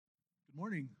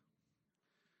Morning.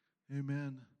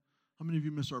 Amen. How many of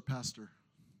you miss our pastor?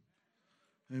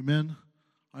 Amen.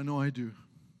 I know I do.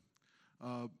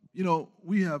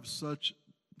 We have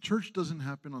church doesn't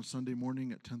happen on Sunday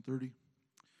morning at 10:30.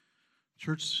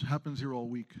 Church happens here all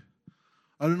week.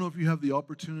 I don't know if you have the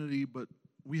opportunity, but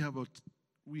we have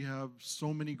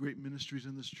so many great ministries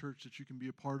in this church that you can be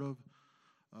a part of.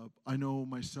 I know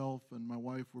myself and my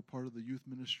wife were part of the youth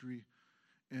ministry,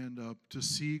 and to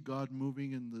see God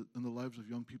moving in the lives of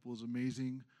young people is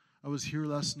amazing. I was here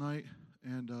last night,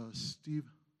 and Steve,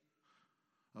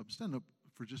 stand up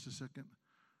for just a second.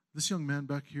 This young man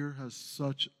back here has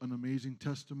such an amazing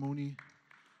testimony.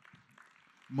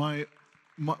 The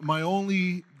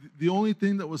only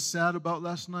thing that was sad about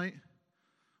last night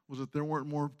was that there weren't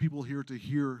more people here to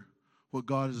hear what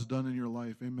God has done in your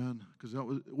life. Amen. Because that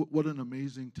was what an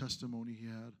amazing testimony he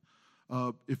had.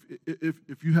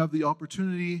 If you have the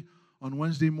opportunity on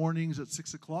Wednesday mornings at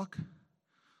 6:00,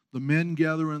 the men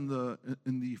gather in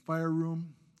the fire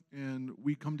room, and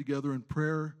we come together in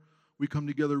prayer. We come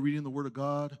together reading the Word of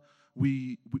God.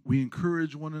 We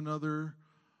encourage one another.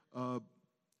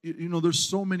 There's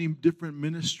so many different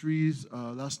ministries.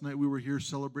 Last night we were here.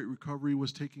 Celebrate Recovery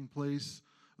was taking place.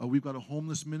 We've got a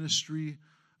homeless ministry,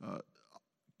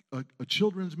 a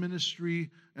children's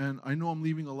ministry, and I know I'm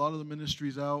leaving a lot of the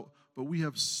ministries out, but we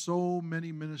have so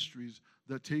many ministries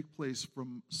that take place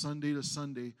from Sunday to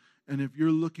Sunday. And if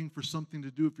you're looking for something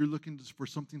to do, if you're looking for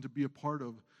something to be a part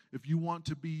of, if you want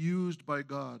to be used by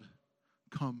God,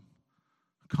 come.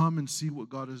 Come and see what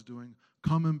God is doing.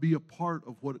 Come and be a part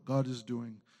of what God is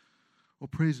doing. Well,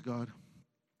 praise God.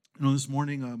 This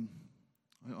morning,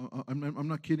 I'm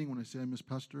not kidding when I say I miss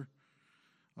Pastor.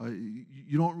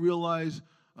 You don't realize,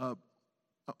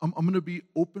 I'm going to be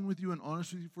open with you and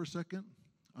honest with you for a second.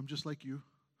 I'm just like you.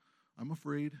 I'm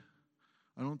afraid.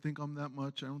 I don't think I'm that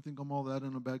much. I don't think I'm all that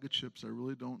in a bag of chips. I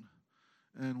really don't.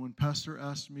 And when Pastor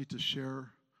asked me to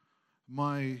share,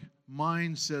 my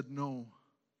mind said no,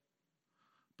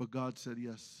 but God said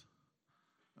yes.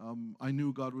 I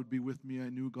knew God would be with me. I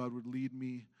knew God would lead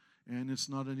me. And it's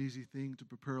not an easy thing to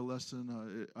prepare a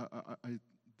lesson.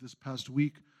 This past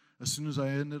week, as soon as I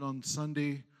ended on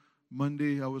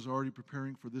Monday, I was already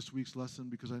preparing for this week's lesson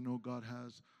because I know God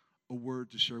has a word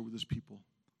to share with His people.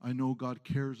 I know God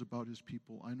cares about His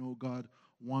people. I know God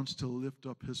wants to lift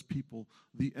up His people.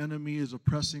 The enemy is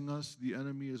oppressing us. The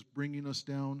enemy is bringing us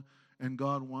down, and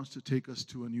God wants to take us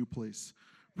to a new place.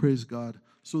 Praise God.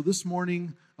 So this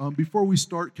morning, before we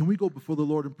start, can we go before the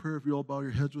Lord in prayer? If you all bow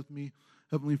your heads with me.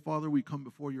 Heavenly Father, we come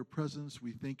before your presence.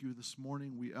 We thank you this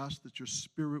morning. We ask that your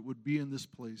Spirit would be in this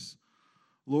place.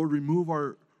 Lord, remove,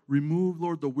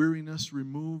 Lord, the weariness.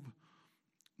 Remove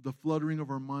the fluttering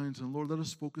of our minds. And Lord, let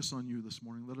us focus on you this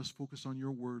morning. Let us focus on your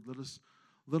word.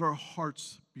 Let our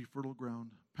hearts be fertile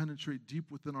ground. Penetrate deep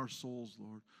within our souls,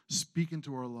 Lord. Speak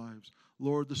into our lives.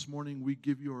 Lord, this morning we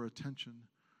give you our attention.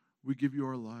 We give you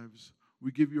our lives.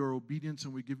 We give you our obedience,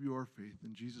 and we give you our faith.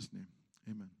 In Jesus' name,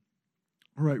 amen.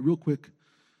 All right, real quick.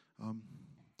 The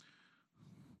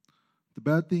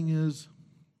bad thing is,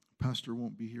 Pastor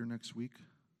won't be here next week.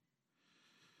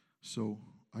 So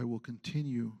I will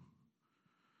continue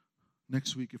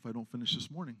next week if I don't finish this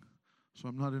morning. So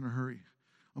I'm not in a hurry.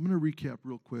 I'm going to recap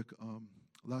real quick.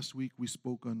 Last week we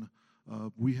spoke on,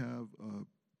 we have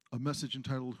a message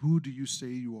entitled, Who Do You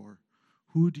Say You Are?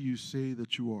 Who do you say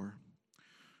that you are?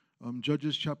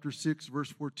 Judges chapter 6,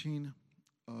 verse 14.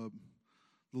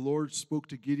 The Lord spoke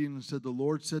to Gideon and said, the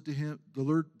Lord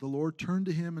turned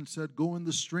to him and said, Go in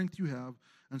the strength you have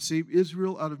and save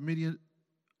Israel out of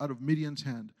Midian's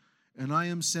hand. And I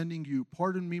am sending you.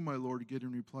 Pardon me, my Lord,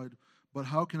 Gideon replied, but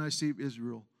how can I save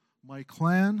Israel? My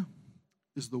clan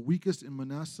is the weakest in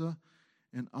Manasseh,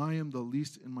 and I am the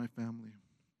least in my family.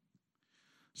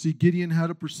 See, Gideon had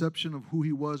a perception of who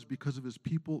he was because his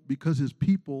people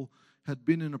had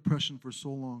been in oppression for so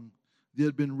long. They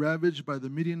had been ravaged by the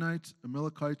Midianites,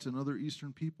 Amalekites, and other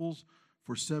eastern peoples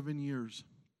for 7 years.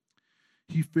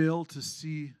 He failed to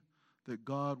see that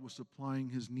God was supplying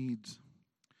his needs.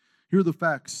 Here are the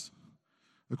facts,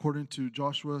 according to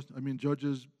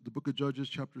Judges, the book of Judges,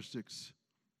 chapter 6.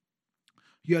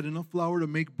 He had enough flour to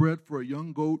make bread for a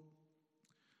young goat,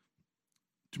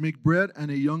 to make bread and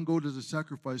a young goat as a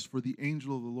sacrifice for the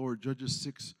angel of the Lord. Judges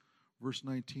 6, verse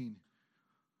 19.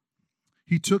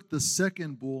 He took the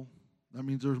second bull. That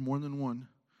means there's more than one.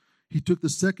 He took the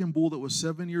second bull that was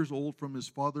 7 years old from his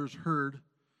father's herd.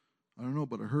 I don't know,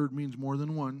 but a herd means more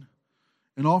than one.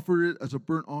 And offered it as a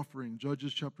burnt offering.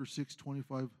 Judges chapter 6,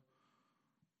 25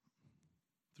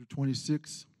 through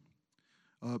 26.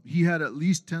 He had at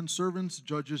least 10 servants.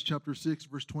 Judges chapter 6,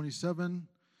 verse 27.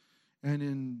 And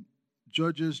in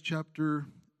Judges chapter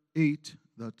 8,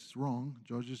 that's wrong,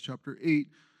 Judges chapter 8,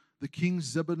 the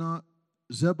kings Zebah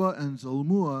and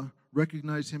Zalmunna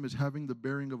recognize him as having the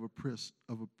bearing of a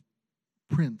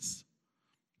prince.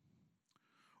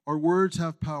 Our words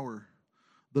have power.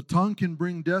 The tongue can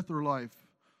bring death or life.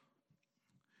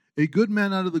 A good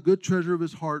man out of the good treasure of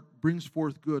his heart brings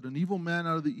forth good. An evil man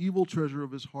out of the evil treasure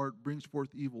of his heart brings forth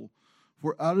evil.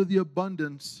 For out of the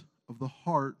abundance of the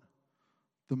heart,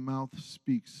 the mouth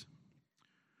speaks.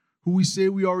 Who we say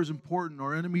we are is important.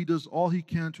 Our enemy does all he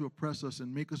can to oppress us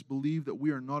and make us believe that we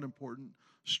are not important,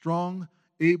 strong,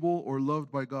 able, or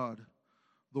loved by God.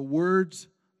 The words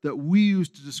that we use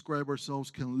to describe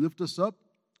ourselves can lift us up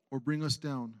or bring us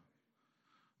down.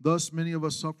 Thus, many of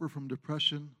us suffer from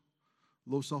depression,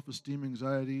 low self-esteem,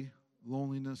 anxiety,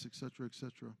 loneliness, etc.,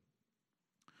 etc.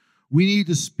 We need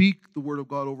to speak the word of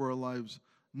God over our lives,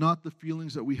 not the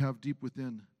feelings that we have deep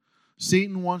within.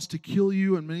 Satan wants to kill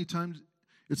you, and many times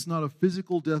it's not a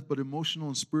physical death, but emotional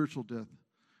and spiritual death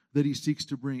that he seeks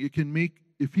to bring.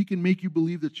 If he can make you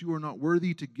believe that you are not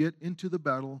worthy to get into the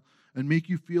battle and make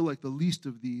you feel like the least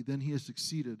of thee, then he has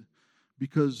succeeded.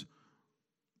 Because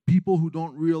people who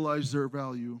don't realize their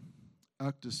value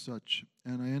act as such.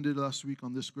 And I ended last week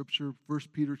on this scripture, 1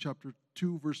 Peter chapter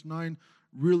 2, verse 9,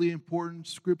 really important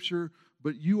scripture.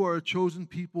 But you are a chosen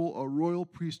people, a royal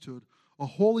priesthood, a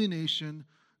holy nation,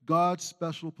 God's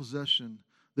special possession,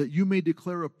 that you may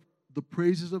declare the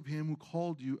praises of him who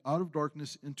called you out of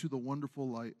darkness into the wonderful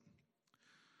light.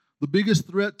 The biggest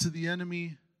threat to the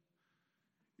enemy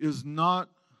is not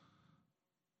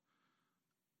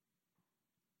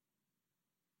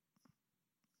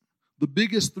the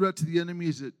biggest threat to the enemy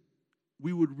is that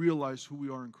we would realize who we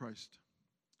are in Christ.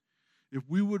 If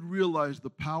we would realize the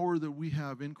power that we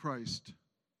have in Christ,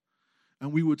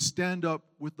 and we would stand up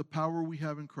with the power we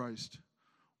have in Christ,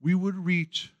 we would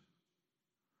reach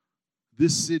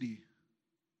this city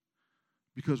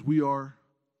because we are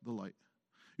the light.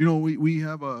 You know, we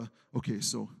have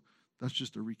so that's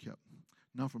just a recap.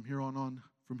 Now from here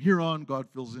on, God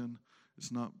fills in.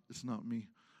 It's not me.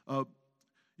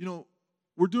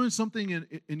 We're doing something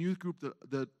in youth group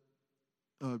that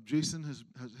Jason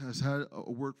has had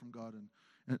a word from God,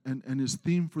 and his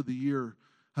theme for the year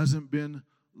hasn't been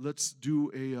let's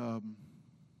do a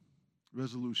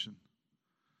resolution.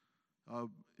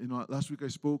 Last week I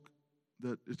spoke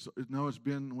that it's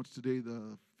been, what's today,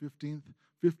 the 15th?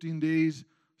 15 days,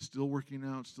 still working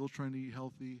out, still trying to eat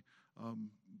healthy.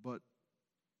 But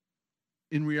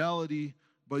in reality,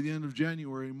 by the end of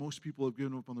January, most people have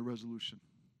given up on the resolution.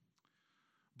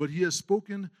 But he has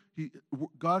spoken,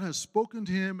 God has spoken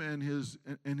to him, and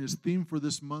his theme for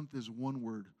this month is one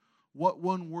word. What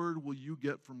one word will you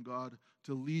get from God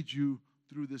to lead you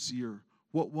through this year?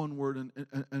 What one word?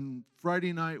 And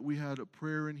Friday night we had a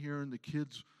prayer in here, and the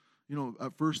kids,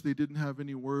 at first they didn't have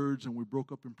any words, and we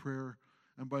broke up in prayer.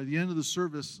 And by the end of the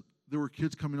service, there were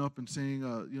kids coming up and saying,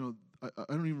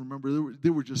 I don't even remember. They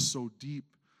were just so deep.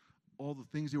 All the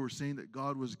things they were saying that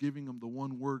God was giving them, the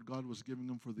one word God was giving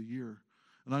them for the year.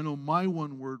 And I know my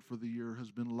one word for the year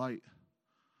has been light.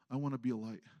 I want to be a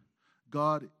light.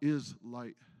 God is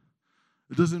light.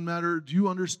 It doesn't matter. Do you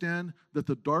understand that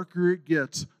the darker it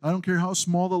gets, I don't care how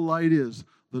small the light is,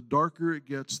 the darker it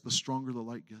gets, the stronger the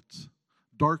light gets.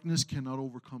 Darkness cannot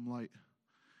overcome light.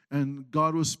 And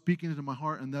God was speaking into my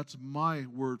heart, and that's my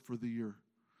word for the year.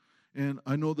 And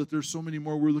I know that there's so many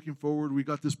more. We're looking forward. We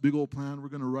got this big old plan. We're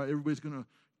going to write. Everybody's going to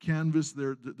canvas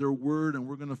their word, and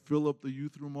we're going to fill up the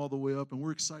youth room all the way up. And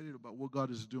we're excited about what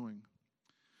God is doing.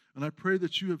 And I pray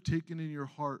that you have taken in your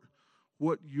heart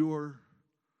what your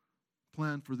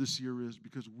plan for this year is,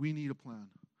 because we need a plan.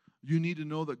 You need to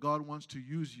know that God wants to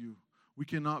use you. We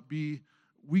cannot be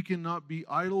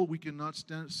idle. We cannot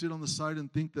sit on the side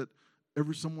and think that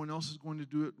someone else is going to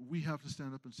do it. We have to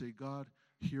stand up and say, God,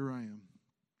 here I am.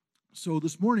 So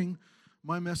this morning,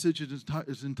 my message is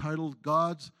entitled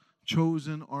God's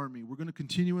Chosen Army. We're going to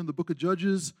continue in the book of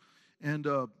Judges, and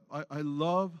I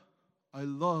love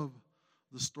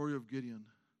the story of Gideon.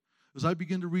 As I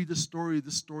begin to read this story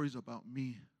is about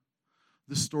me.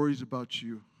 This story is about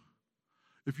you.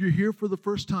 If you're here for the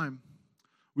first time,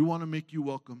 we want to make you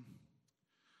welcome.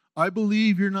 I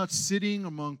believe you're not sitting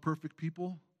among perfect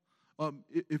people.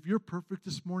 If you're perfect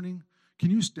this morning,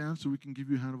 can you stand so we can give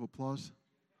you a hand of applause?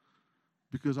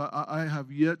 Because I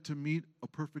have yet to meet a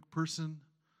perfect person.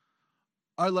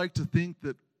 I like to think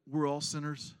that we're all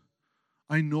sinners.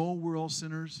 I know we're all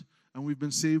sinners, and we've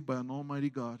been saved by an almighty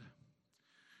God.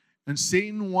 And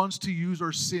Satan wants to use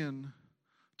our sin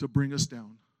to bring us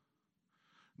down.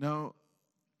 Now,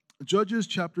 Judges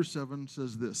chapter 7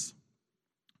 says this.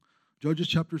 Judges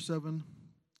chapter 7,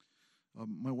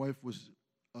 My wife was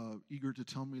eager to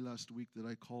tell me last week that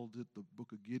I called it the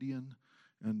Book of Gideon.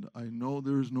 And I know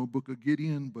there is no Book of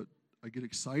Gideon, but I get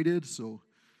excited, so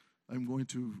I'm going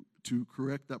to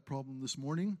correct that problem this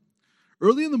morning.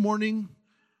 Early in the morning,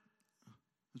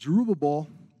 Jerubbaal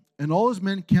and all his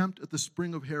men camped at the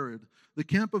spring of Herod. The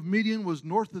camp of Midian was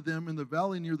north of them in the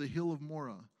valley near the hill of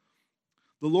Morah.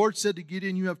 The Lord said to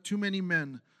Gideon, "You have too many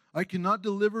men. I cannot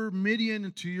deliver Midian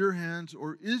into your hands,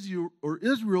 or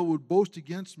Israel would boast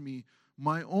against me.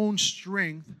 My own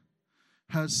strength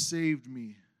has saved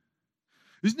me."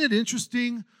 Isn't it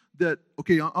interesting that,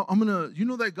 okay, I'm going to, you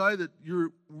know that guy that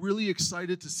you're really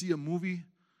excited to see a movie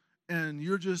and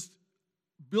you're just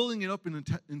building it up in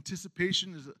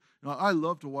anticipation? I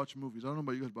love to watch movies. I don't know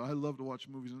about you guys, but I love to watch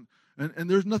movies. And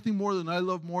there's nothing more than I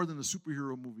love more than a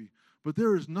superhero movie. But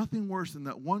there is nothing worse than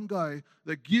that one guy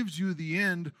that gives you the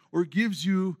end or gives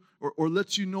you or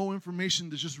lets you know information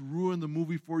that just ruined the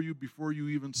movie for you before you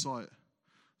even saw it.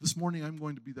 This morning, I'm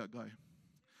going to be that guy.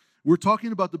 We're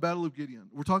talking about the Battle of Gideon.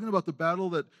 We're talking about the battle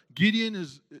that Gideon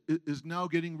is now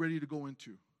getting ready to go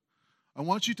into. I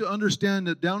want you to understand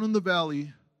that down in the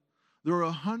valley, there are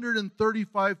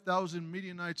 135,000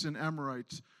 Midianites and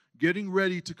Amorites getting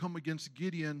ready to come against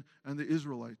Gideon and the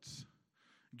Israelites.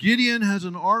 Gideon has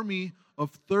an army of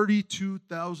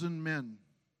 32,000 men.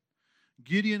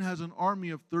 Gideon has an army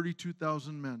of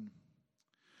 32,000 men.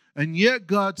 And yet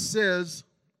God says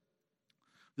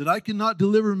that I cannot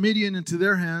deliver Midian into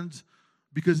their hands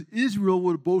because Israel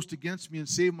would boast against me and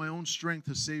say my own strength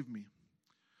has saved me.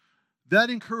 That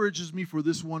encourages me for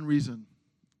this one reason.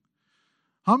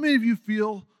 How many of you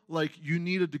feel like you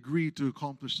need a degree to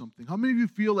accomplish something? How many of you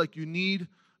feel like you need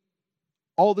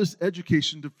all this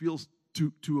education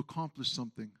to accomplish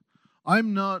something?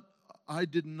 I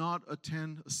did not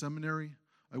attend a seminary.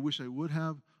 I wish I would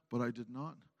have, but I did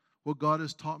not. What God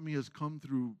has taught me has come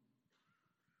through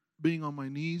being on my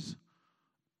knees,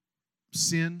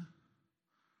 sin,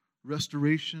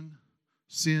 restoration,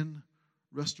 sin,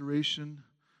 restoration.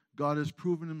 God has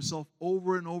proven himself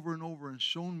over and over and over and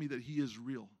shown me that he is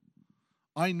real.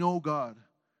 I know God.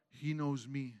 He knows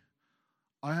me.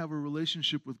 I have a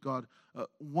relationship with God.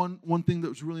 One thing that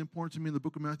was really important to me in the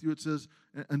book of Matthew, it says,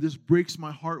 and this breaks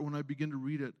my heart when I begin to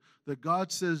read it, that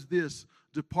God says this,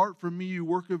 "Depart from me, you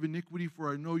work of iniquity,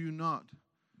 for I know you not."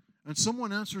 And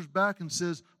someone answers back and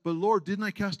says, "But Lord, didn't I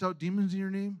cast out demons in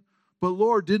your name? But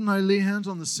Lord, didn't I lay hands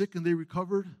on the sick and they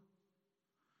recovered?"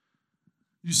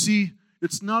 You see,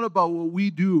 it's not about what we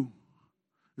do.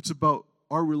 It's about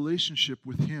our relationship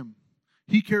with him.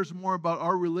 He cares more about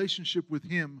our relationship with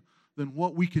him than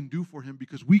what we can do for him,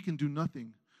 because we can do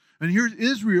nothing. And here's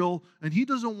Israel, and he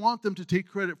doesn't want them to take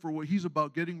credit for what he's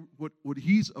about getting, what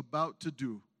he's about to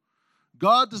do.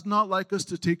 God does not like us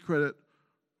to take credit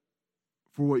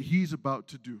for what he's about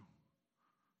to do.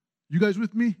 You guys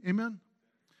with me? Amen?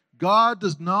 God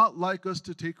does not like us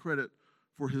to take credit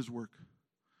for his work.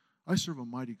 I serve a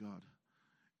mighty God.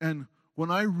 And when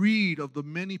I read of the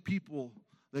many people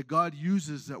that God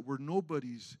uses that were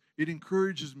nobodies, it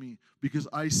encourages me because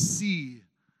I see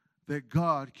that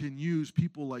God can use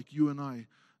people like you and I.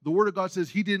 The Word of God says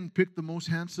he didn't pick the most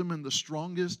handsome and the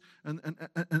strongest and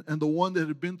the one that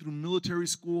had been through military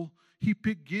school. He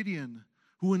picked Gideon,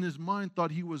 who in his mind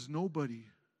thought he was nobody.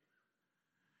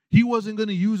 He wasn't going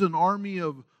to use an army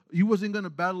of, he wasn't going to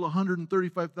battle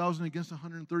 135,000 against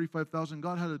 135,000.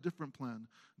 God had a different plan.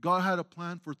 God had a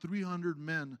plan for 300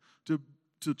 men to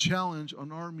challenge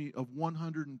an army of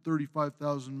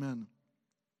 135,000 men.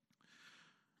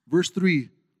 Verse 3,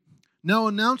 "Now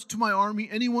announce to my army,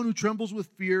 anyone who trembles with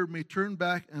fear may turn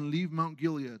back and leave Mount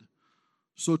Gilead."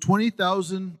 So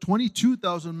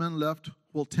 22,000 men left,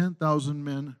 while 10,000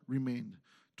 men remained.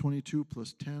 22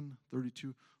 plus 10,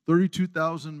 32.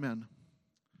 32,000 men.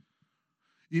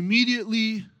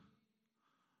 Immediately,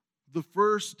 the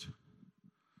first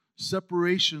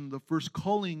separation, the first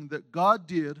culling that God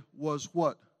did was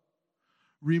what?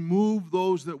 Remove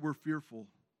those that were fearful.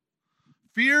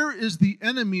 Fear is the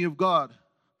enemy of God.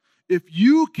 If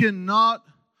you cannot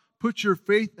put your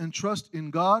faith and trust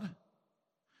in God,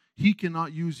 he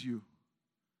cannot use you.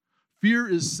 Fear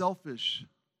is selfish.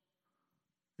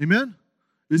 Amen?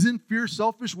 Isn't fear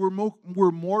selfish?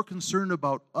 We're more concerned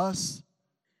about us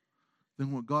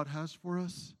than what God has for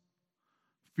us.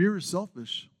 Fear is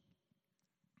selfish.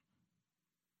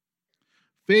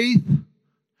 Faith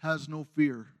has no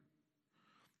fear.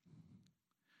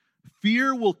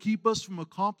 Fear will keep us from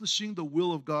accomplishing the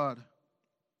will of God.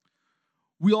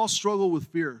 We all struggle with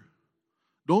fear.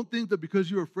 Don't think that because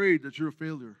you're afraid that you're a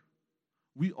failure.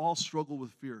 We all struggle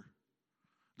with fear.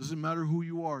 Doesn't matter who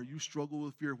you are, you struggle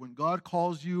with fear. When God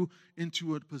calls you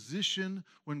into a position,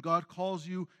 when God calls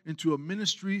you into a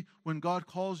ministry, when God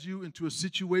calls you into a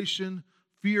situation,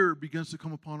 fear begins to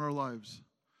come upon our lives.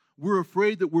 We're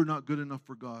afraid that we're not good enough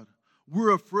for God.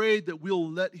 We're afraid that we'll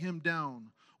let Him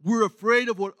down. We're afraid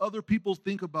of what other people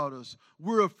think about us.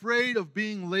 We're afraid of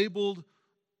being labeled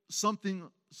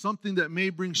something that may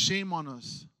bring shame on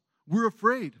us. We're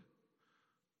afraid.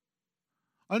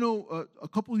 I know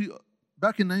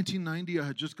back in 1990, I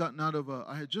had just gotten out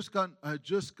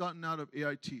of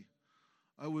AIT.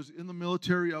 I was in the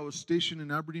military. I was stationed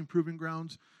in Aberdeen Proving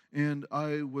Grounds, and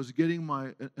I was getting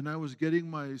my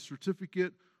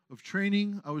certificate of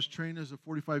training. I was trained as a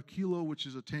 45 kilo, which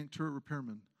is a tank turret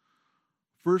repairman.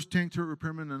 First tank turret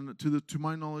repairman, and to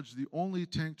my knowledge, the only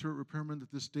tank turret repairman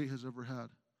that this state has ever had.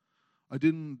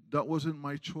 That wasn't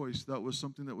my choice. That was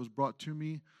something that was brought to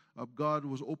me. God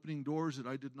was opening doors that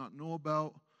I did not know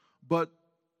about. But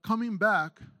coming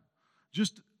back,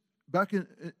 just back in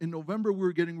November, we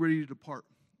were getting ready to depart,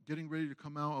 getting ready to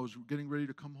come out. I was getting ready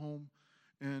to come home.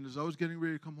 And as I was getting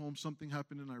ready to come home, something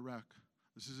happened in Iraq.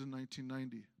 This is in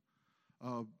 1990.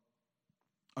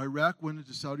 Iraq went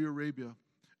into Saudi Arabia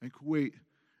and Kuwait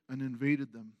and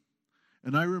invaded them.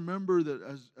 And I remember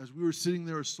that as we were sitting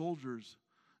there as soldiers,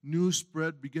 news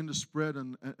began to spread,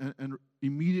 and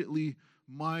immediately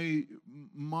my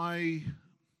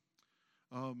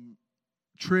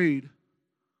trade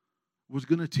was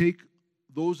going to take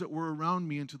those that were around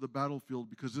me into the battlefield,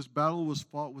 because this battle was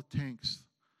fought with tanks.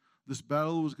 This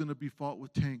battle was going to be fought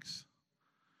with tanks.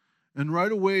 And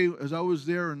right away, as I was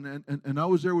there, and I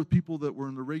was there with people that were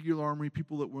in the regular army,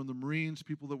 people that were in the Marines,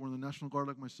 people that were in the National Guard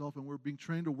like myself, and we were being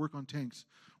trained to work on tanks,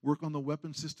 work on the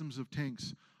weapon systems of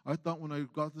tanks. I thought when I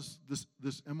got this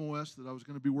MOS that I was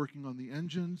going to be working on the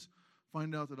engines,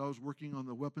 find out that I was working on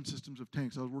the weapon systems of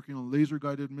tanks. I was working on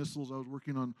laser-guided missiles, I was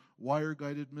working on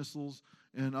wire-guided missiles,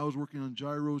 and I was working on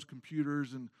gyros,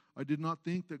 computers, and I did not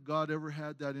think that God ever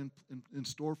had that in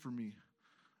store for me.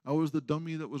 I was the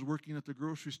dummy that was working at the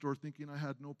grocery store thinking I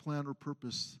had no plan or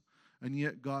purpose, and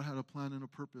yet God had a plan and a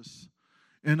purpose.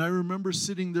 And I remember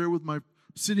sitting there with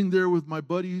my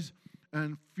buddies,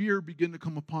 and fear began to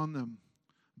come upon them,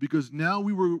 because now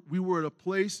we were at a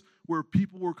place where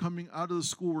people were coming out of the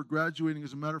school, were graduating.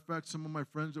 As a matter of fact, some of my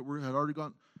friends that we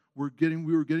were getting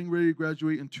ready to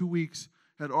graduate in 2 weeks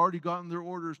had already gotten their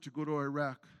orders to go to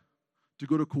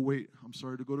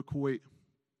Kuwait.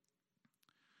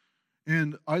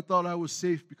 And I thought I was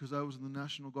safe because I was in the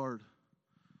National Guard.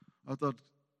 I thought,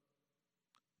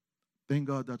 thank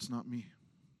God that's not me.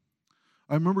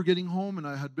 I remember getting home, and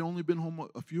I had only been home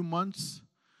a few months,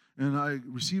 and I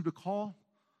received a call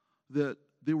that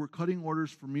they were cutting orders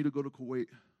for me to go to Kuwait.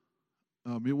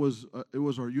 It was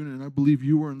our unit, and I believe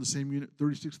you were in the same unit,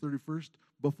 3631st,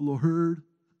 Buffalo Herd.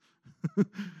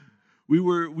 we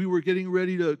were getting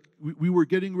ready to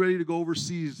go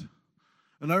overseas.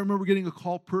 And I remember getting a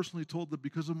call personally told that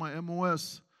because of my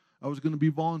MOS, I was going to be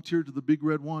volunteered to the Big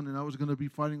Red One, and I was going to be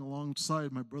fighting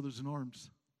alongside my brothers in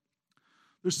arms.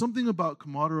 There's something about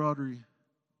camaraderie.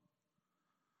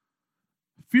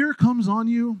 Fear comes on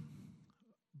you,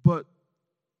 but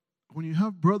when you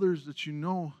have brothers that you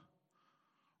know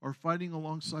are fighting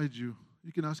alongside you,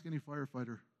 you can ask any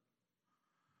firefighter,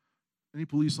 any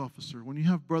police officer. When you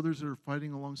have brothers that are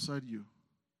fighting alongside you,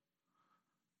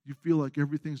 you feel like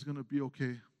everything's going to be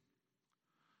okay.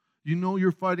 You know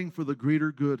you're fighting for the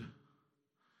greater good,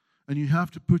 and you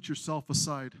have to put yourself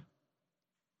aside.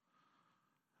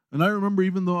 And I remember,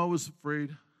 even though I was afraid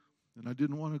and I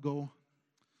didn't want to go,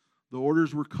 the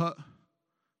orders were cut.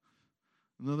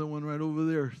 Another one right over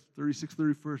there,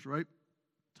 3631st, right,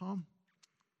 Tom?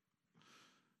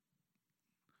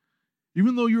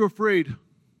 Even though you're afraid,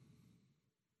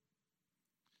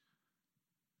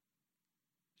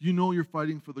 you know you're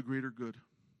fighting for the greater good.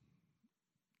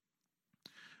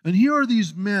 And here are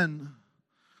these men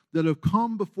that have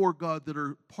come before God, that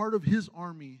are part of His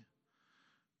army,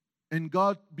 and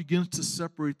God begins to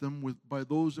separate them by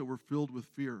those that were filled with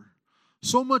fear.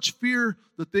 So much fear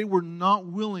that they were not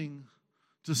willing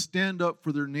to stand up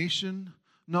for their nation,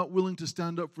 not willing to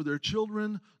stand up for their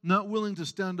children, not willing to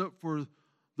stand up for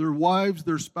their wives,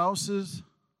 their spouses.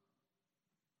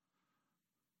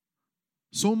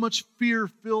 So much fear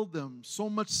filled them, so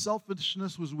much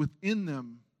selfishness was within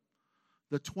them,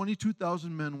 that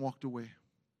 22,000 men walked away.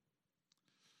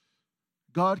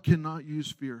 God cannot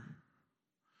use fear.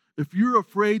 If you're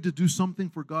afraid to do something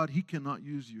for God, He cannot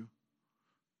use you.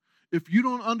 If you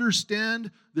don't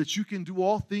understand that you can do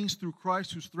all things through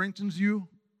Christ who strengthens you,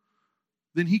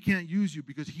 then He can't use you,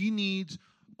 because He needs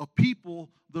a people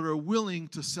that are willing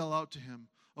to sell out to Him,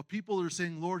 of people that are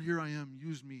saying, Lord, here I am,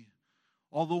 use me.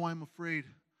 Although I'm afraid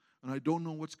and I don't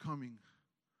know what's coming,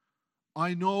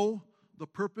 I know the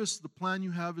purpose, the plan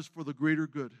you have is for the greater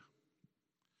good.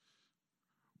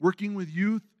 Working with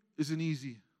youth isn't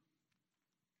easy.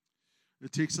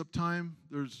 It takes up time.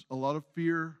 There's a lot of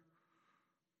fear.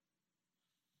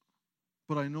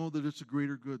 But I know that it's a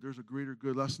greater good. There's a greater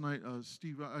good. Last night,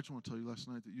 Steve, I just want to tell you last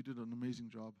night that you did an amazing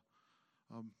job.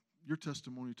 Your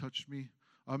testimony touched me.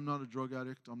 I'm not a drug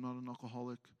addict. I'm not an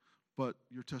alcoholic. But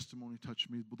your testimony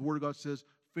touched me. But the Word of God says,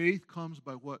 faith comes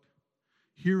by what?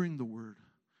 Hearing the Word.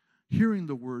 Hearing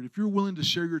the Word. If you're willing to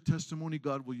share your testimony,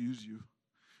 God will use you.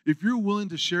 If you're willing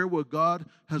to share what God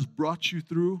has brought you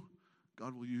through,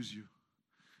 God will use you.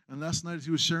 And last night as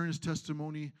he was sharing his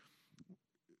testimony,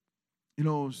 you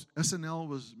know, SNL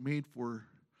was made for,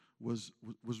 was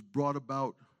brought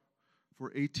about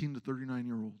for 18 to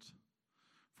 39-year-olds,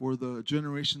 for the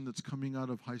generation that's coming out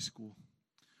of high school,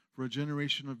 for a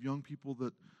generation of young people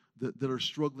that are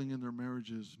struggling in their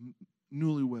marriages,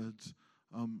 newlyweds.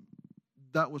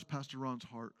 That was Pastor Ron's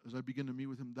heart. As I began to meet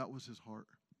with him, that was his heart.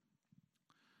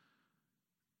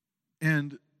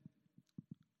 And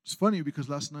it's funny because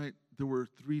last night there were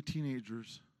 3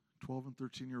 teenagers, 12 and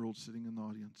 13-year-olds sitting in the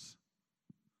audience.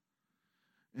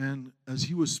 And as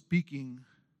he was speaking,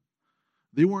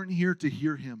 they weren't here to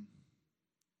hear him.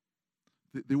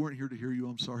 They weren't here to hear you,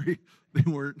 I'm sorry. They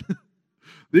weren't.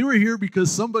 They were here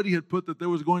because somebody had put that there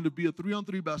was going to be a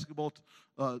 3-on-3 basketball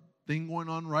thing going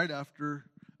on right after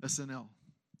SNL.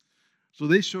 So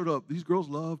they showed up. These girls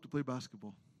love to play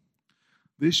basketball.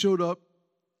 They showed up.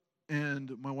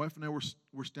 And my wife and I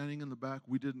were standing in the back.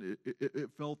 We didn't. It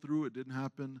fell through. It didn't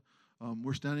happen.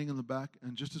 We're standing in the back,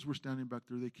 and just as we're standing back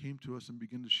there, they came to us and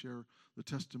began to share the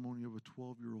testimony of a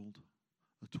 12-year-old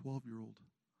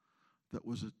that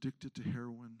was addicted to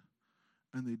heroin,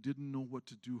 and they didn't know what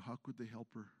to do. How could they help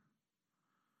her?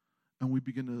 And we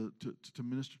began to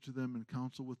minister to them and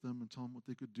counsel with them and tell them what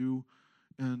they could do.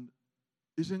 And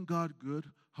isn't God good?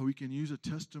 How He can use a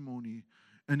testimony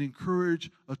and encourage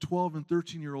a 12 and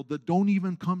 13-year-old that don't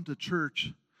even come to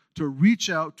church to reach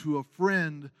out to a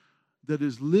friend that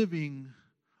is living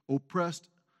oppressed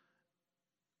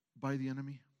by the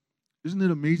enemy. Isn't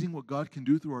it amazing what God can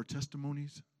do through our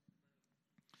testimonies?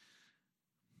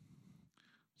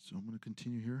 So I'm going to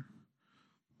continue here.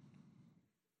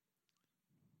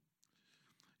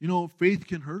 You know, faith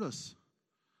can hurt us.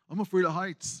 I'm afraid of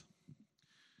heights.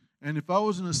 And if I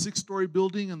was in a 6-story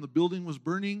building and the building was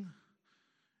burning,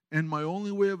 and my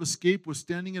only way of escape was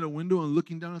standing at a window and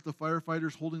looking down at the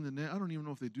firefighters holding the net. I don't even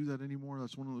know if they do that anymore.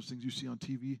 That's one of those things you see on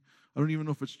TV. I don't even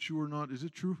know if it's true or not. Is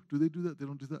it true? Do they do that? They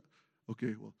don't do that?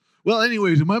 Okay, well,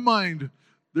 anyways, in my mind,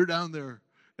 they're down there.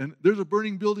 And there's a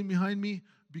burning building behind me.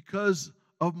 Because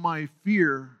of my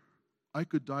fear, I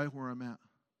could die where I'm at.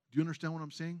 Do you understand what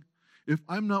I'm saying? If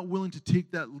I'm not willing to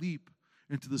take that leap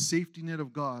into the safety net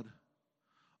of God,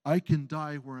 I can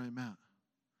die where I'm at.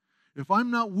 If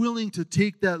I'm not willing to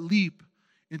take that leap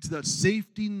into that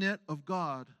safety net of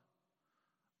God,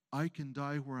 I can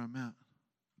die where I'm at.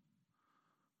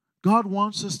 God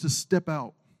wants us to step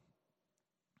out.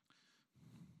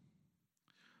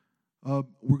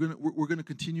 We're gonna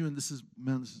continue, and this is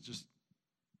just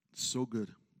so good.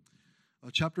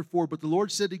 Chapter 4, but the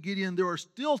Lord said to Gideon, there are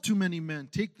still too many men.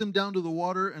 Take them down to the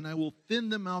water, and I will thin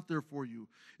them out there for you.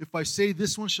 If I say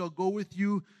this one shall go with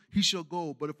you, he shall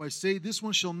go. But if I say this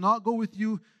one shall not go with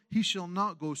you, he shall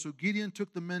not go. So Gideon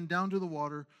took the men down to the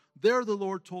water. There the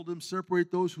Lord told him,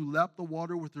 separate those who lap the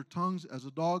water with their tongues, as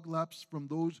a dog laps from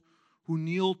those who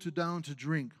kneel down to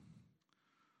drink.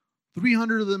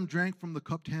 300 of them drank from the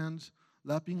cupped hands,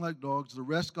 lapping like dogs. The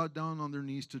rest got down on their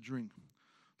knees to drink.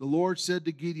 The Lord said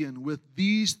to Gideon, with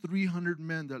these 300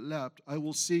 men that lapped, I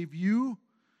will save you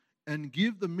and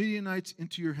give the Midianites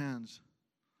into your hands.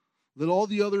 Let all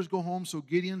the others go home. So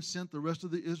Gideon sent the rest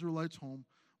of the Israelites home,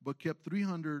 but kept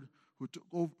 300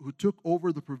 who took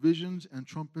over the provisions and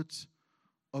trumpets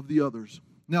of the others.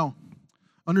 Now,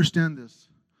 understand this.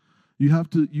 You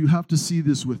have to see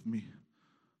this with me.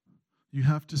 You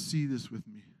have to see this with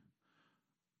me.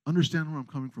 Understand where I'm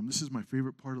coming from. This is my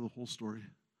favorite part of the whole story.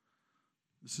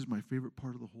 This is my favorite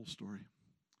part of the whole story.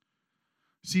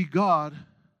 See, God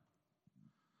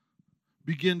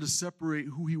began to separate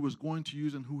who He was going to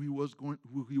use and who He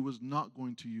was not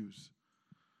going to use.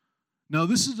 Now,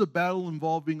 this is a battle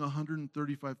involving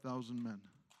 135,000 men.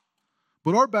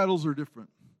 But our battles are different.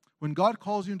 When God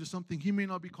calls you into something, He may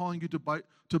not be calling you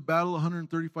to battle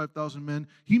 135,000 men.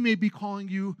 He may be calling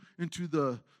you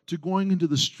to going into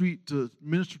the street to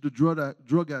minister to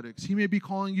drug addicts. He may be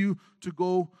calling you to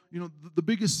go, the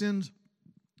biggest sins,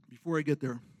 before I get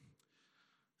there,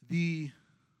 the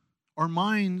our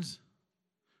minds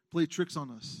play tricks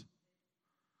on us.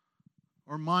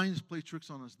 Our minds play tricks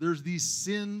on us. There's these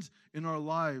sins in our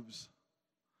lives.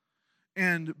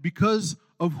 And because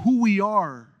of who we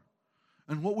are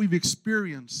and what we've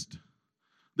experienced,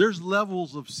 there's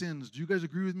levels of sins. Do you guys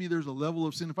agree with me? There's a level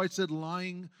of sin. If I said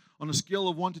lying on a scale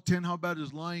of 1 to 10, how bad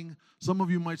is lying? Some of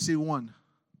you might say 1.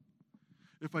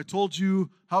 If I told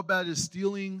you how bad is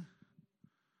stealing,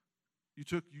 you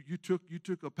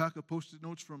took a pack of Post-it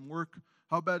notes from work.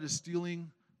 How bad is stealing?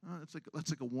 That's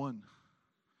like a 1.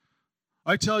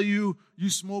 I tell you, you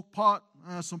smoke pot.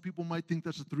 Some people might think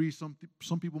that's a 3.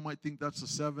 Some people might think that's a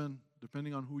 7,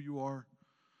 depending on who you are.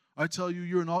 I tell you,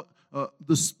 you're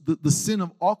the sin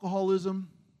of alcoholism.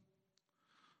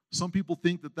 Some people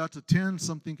think that that's a 10.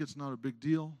 Some think it's not a big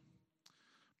deal.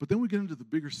 But then we get into the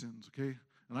bigger sins, okay?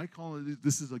 And I call it,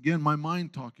 this is, again, my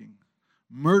mind talking.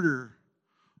 Murder,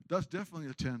 that's definitely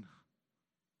a 10.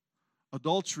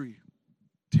 Adultery,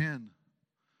 10.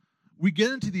 We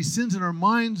get into these sins and our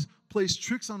minds plays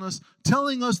tricks on us,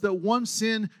 telling us that one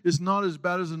sin is not as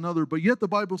bad as another. But yet the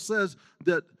Bible says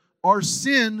that our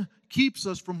sin keeps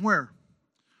us from where?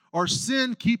 Our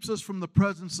sin keeps us from the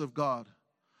presence of God.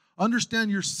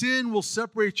 Understand, your sin will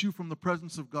separate you from the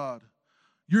presence of God.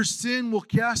 Your sin will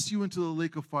cast you into the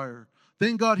lake of fire.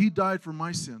 Thank God He died for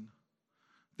my sin.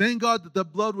 Thank God that the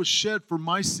blood was shed for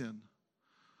my sin.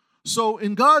 So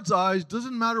in God's eyes,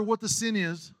 doesn't matter what the sin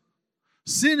is.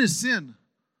 Sin is sin.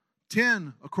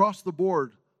 10 across the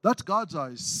board. That's God's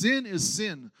eyes. Sin is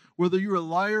sin. Whether you're a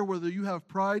liar, whether you have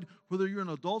pride, whether you're an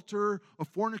adulterer, a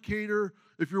fornicator,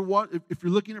 if you're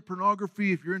looking at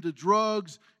pornography, if you're into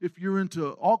drugs, if you're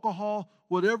into alcohol,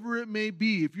 whatever it may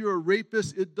be, if you're a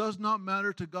rapist, it does not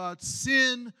matter to God.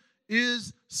 Sin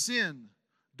is sin.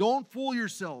 Don't fool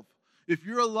yourself. If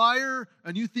you're a liar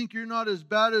and you think you're not as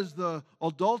bad as the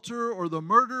adulterer or the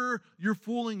murderer, you're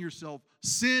fooling yourself.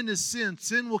 Sin is sin.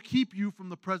 Sin will keep you from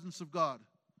the presence of God.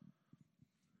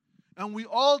 And we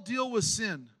all deal with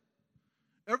sin.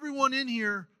 Everyone in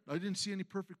here, I didn't see any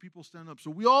perfect people stand up, so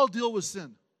we all deal with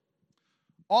sin.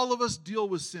 All of us deal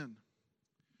with sin.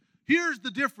 Here's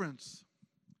the difference.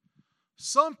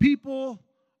 Some people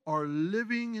are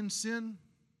living in sin,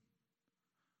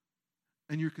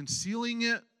 and you're concealing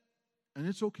it, and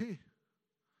it's okay.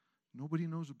 Nobody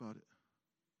knows about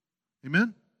it.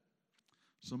 Amen?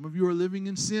 Some of you are living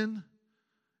in sin.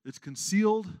 It's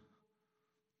concealed.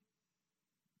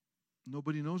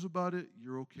 Nobody knows about it.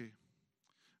 You're okay.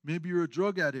 Maybe you're a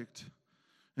drug addict,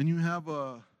 and you have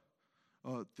a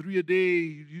 3 a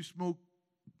day.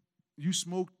 You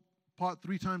smoke pot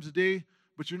 3 times a day,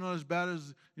 but you're not as bad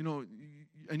as,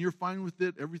 and you're fine with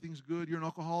it. Everything's good. You're an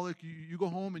alcoholic. You go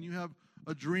home and you have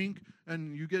a drink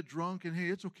and you get drunk, and hey,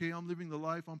 it's okay. I'm living the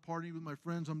life. I'm partying with my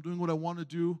friends. I'm doing what I want to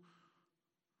do.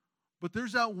 But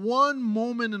there's that one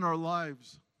moment in our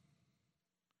lives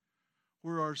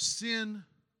where our sin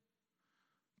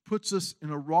puts us in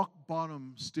a rock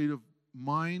bottom state of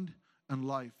mind and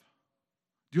life.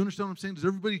 Do you understand what I'm saying?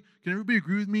 Can everybody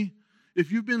agree with me?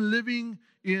 If you've been living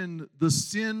in the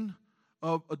sin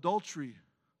of adultery,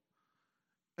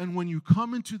 and when you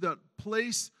come into that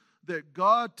place that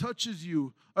God touches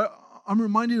you, I'm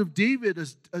reminded of David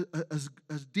as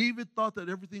David thought that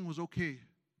everything was okay.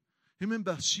 Him and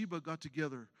Bathsheba got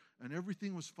together, and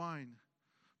everything was fine.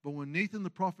 But when Nathan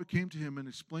the prophet came to him and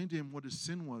explained to him what his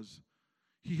sin was,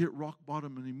 he hit rock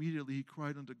bottom, and immediately he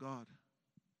cried unto God.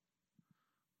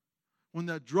 When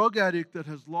that drug addict that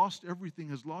has lost everything,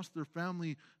 has lost their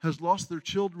family, has lost their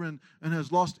children, and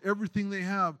has lost everything they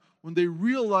have, when they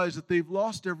realize that they've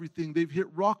lost everything, they've hit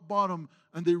rock bottom,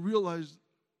 and they realize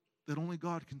that only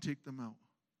God can take them out.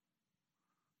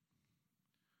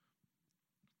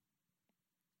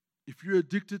 If you're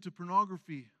addicted to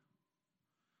pornography,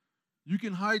 you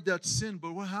can hide that sin,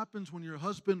 but what happens when your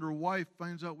husband or wife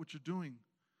finds out what you're doing?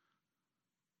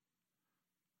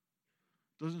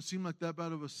 Doesn't seem like that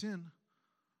bad of a sin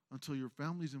until your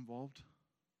family's involved.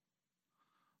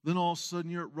 Then all of a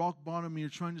sudden you're at rock bottom and you're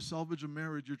trying to salvage a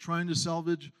marriage. You're trying to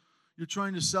salvage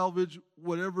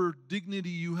whatever dignity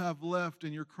you have left,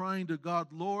 and you're crying to God,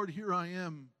 Lord, here I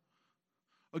am.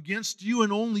 Against you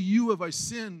and only you have I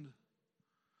sinned.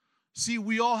 See,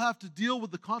 we all have to deal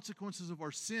with the consequences of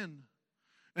our sin.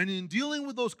 And in dealing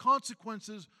with those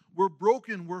consequences, we're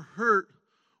broken, we're hurt.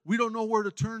 We don't know where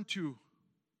to turn to.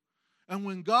 And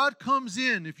when God comes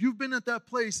in, if you've been at that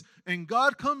place, and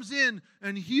God comes in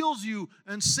and heals you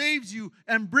and saves you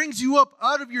and brings you up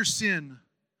out of your sin,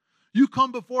 you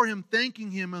come before Him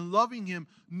thanking Him and loving Him,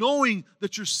 knowing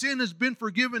that your sin has been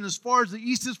forgiven as far as the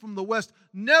east is from the west,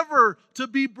 never to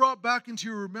be brought back into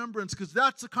your remembrance, because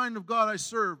that's the kind of God I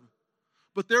serve.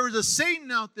 But there is a Satan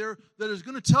out there that is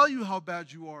going to tell you how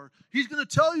bad you are. He's going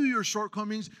to tell you your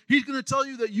shortcomings. He's going to tell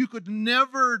you that you could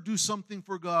never do something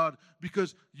for God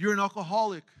because you're an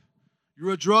alcoholic.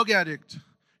 You're a drug addict.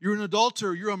 You're an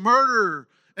adulterer. You're a murderer.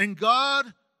 And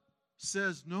God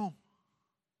says, no.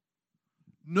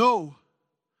 No.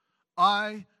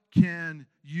 I can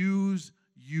use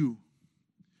you.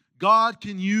 God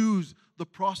can use the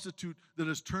prostitute that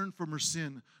has turned from her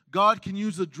sin. God can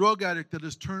use the drug addict that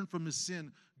has turned from his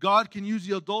sin. God can use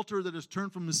the adulterer that has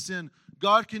turned from his sin.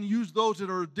 God can use those that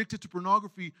are addicted to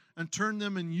pornography and turn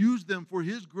them and use them for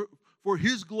His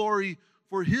glory,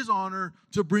 for His honor,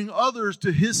 to bring others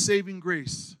to His saving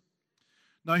grace.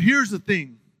 Now here's the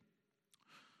thing.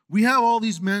 We have all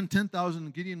these men,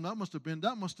 10,000. Gideon, that must have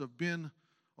been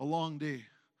a long day.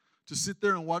 To sit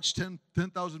there and watch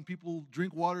 10,000 people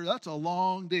drink water, that's a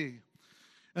long day.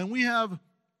 And we have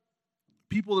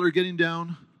people that are getting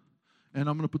down, and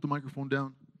I'm going to put the microphone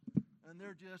down, and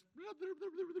they're just,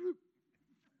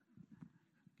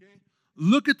 okay?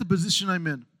 Look at the position I'm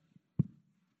in.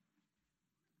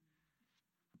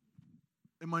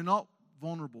 Am I not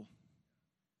vulnerable?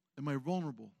 Am I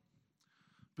vulnerable?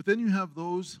 But then you have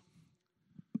those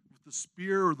with the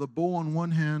spear or the bow on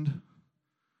one hand,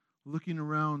 looking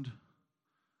around,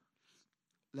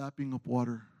 lapping up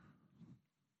water,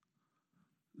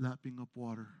 lapping up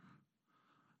water,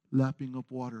 lapping up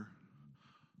water.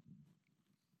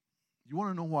 You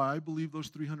want to know why I believe those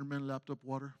 300 men lapped up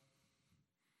water?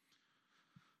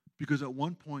 Because at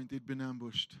one point they'd been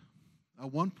ambushed.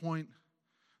 At one point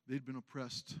they'd been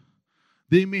oppressed.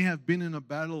 They may have been in a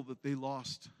battle that they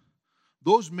lost.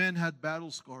 Those men had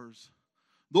battle scars.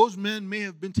 Those men may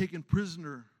have been taken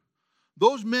prisoner.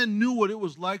 Those men knew what it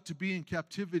was like to be in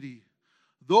captivity.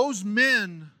 Those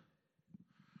men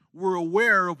were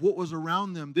aware of what was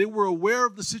around them. They were aware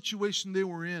of the situation they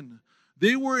were in.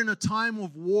 They were in a time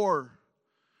of war,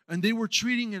 and they were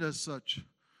treating it as such.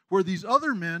 Where these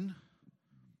other men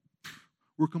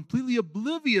were completely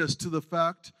oblivious to the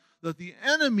fact that the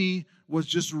enemy was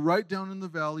just right down in the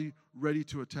valley, ready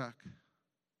to attack.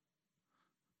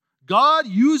 God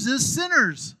uses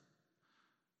sinners.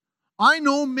 I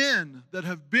know men that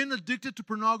have been addicted to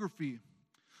pornography,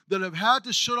 that have had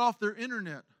to shut off their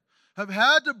internet, have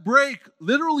had to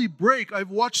literally break.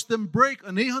 I've watched them break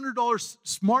an $800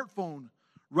 smartphone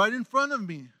right in front of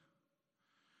me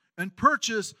and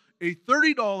purchase a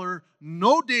 $30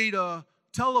 no data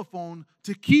telephone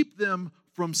to keep them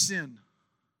from sin.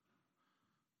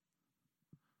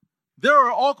 There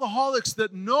are alcoholics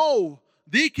that know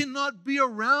they cannot be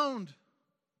around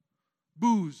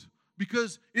booze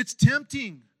because it's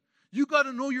tempting. You got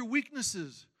to know your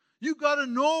weaknesses. You got to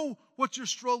know what you're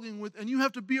struggling with, and you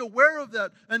have to be aware of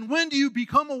that. And when do you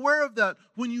become aware of that?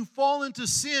 When you fall into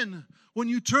sin. When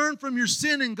you turn from your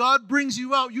sin and God brings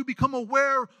you out, you become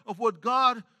aware of what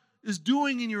God is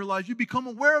doing in your life. You become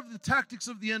aware of the tactics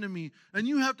of the enemy, and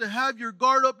you have to have your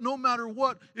guard up no matter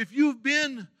what. If you've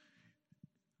been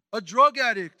a drug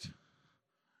addict,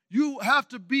 you have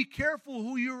to be careful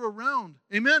who you're around.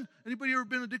 Amen? Anybody ever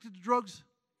been addicted to drugs?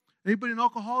 Anybody an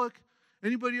alcoholic?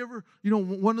 Anybody ever,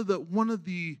 one of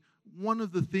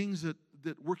the things that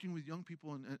working with young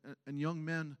people and young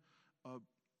men,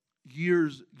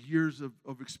 years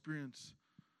of experience,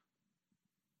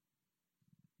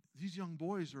 these young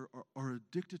boys are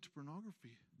addicted to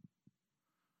pornography.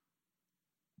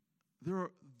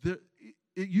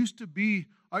 It used to be,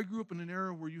 I grew up in an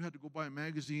era where you had to go buy a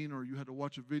magazine or you had to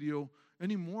watch a video.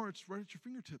 Anymore, it's right at your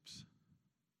fingertips.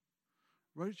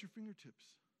 Right at your fingertips.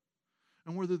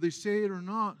 And whether they say it or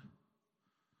not,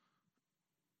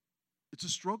 it's a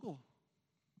struggle.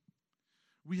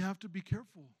 We have to be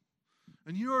careful.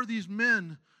 And here are these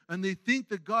men, and they think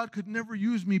that God could never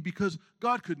use me because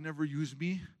God could never use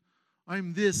me.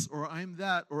 I'm this, or I'm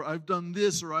that, or I've done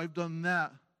this, or I've done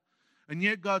that. And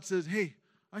yet God says, hey,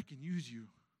 I can use you.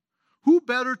 Who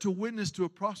better to witness to a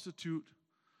prostitute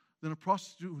than a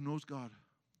prostitute who knows God?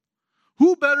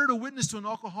 Who better to witness to an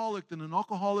alcoholic than an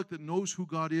alcoholic that knows who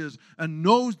God is and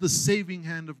knows the saving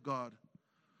hand of God?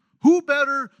 Who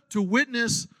better to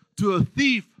witness to a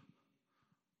thief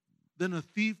than a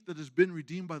thief that has been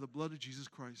redeemed by the blood of Jesus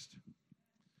Christ?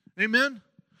 Amen?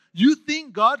 You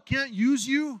think God can't use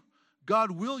you? God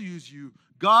will use you.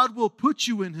 God will put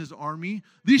you in His army.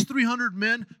 These 300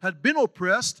 men had been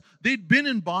oppressed. They'd been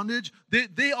in bondage.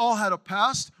 They all had a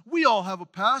past. We all have a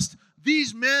past.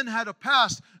 These men had a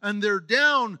past, and they're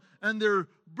down, and they're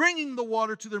bringing the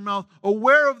water to their mouth,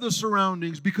 aware of the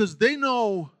surroundings, because they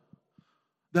know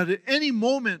that at any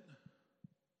moment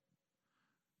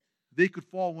they could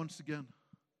fall once again.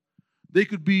 They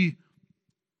could be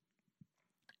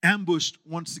ambushed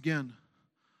once again.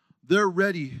 They're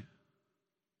ready.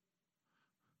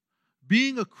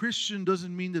 Being a Christian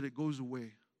doesn't mean that it goes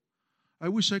away. I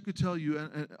wish I could tell you,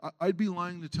 and I'd be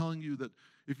lying to telling you that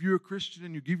if you're a Christian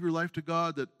and you give your life to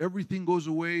God, that everything goes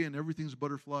away and everything's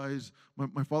butterflies.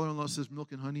 My father-in-law says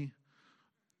milk and honey.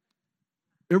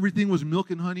 Everything was milk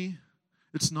and honey.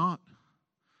 It's not.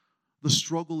 The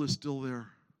struggle is still there.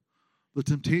 The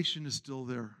temptation is still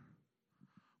there.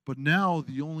 But now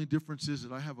the only difference is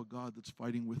that I have a God that's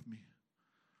fighting with me.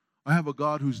 I have a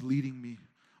God who's leading me.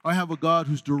 I have a God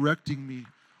who's directing me.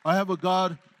 I have a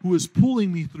God who is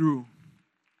pulling me through.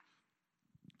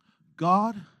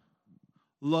 God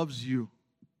loves you.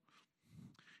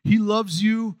 He loves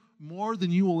you more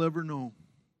than you will ever know.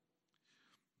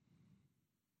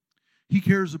 He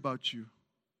cares about you.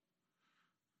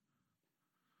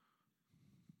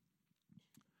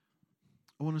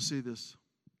 I want to say this.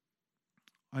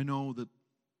 I know that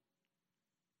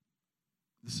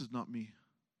this is not me.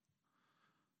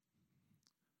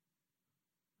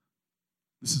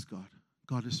 This is God.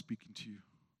 God is speaking to you.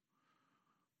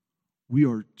 We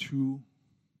are too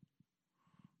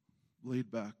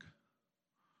laid back.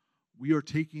 We are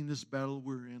taking this battle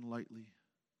we're in lightly.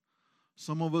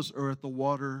 Some of us are at the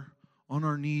water, on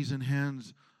our knees and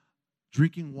hands,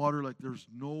 drinking water like there's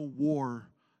no war,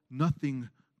 nothing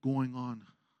going on.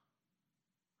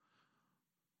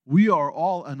 We are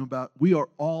all in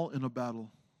a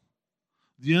battle.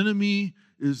 The enemy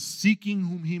is seeking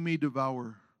whom he may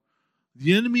devour.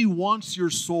 The enemy wants your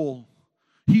soul.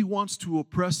 He wants to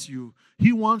oppress you.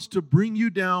 He wants to bring you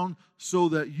down so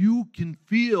that you can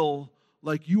feel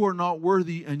like you are not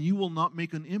worthy and you will not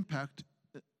make an impact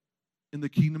in the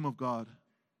kingdom of God.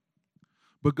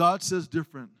 But God says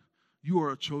different. You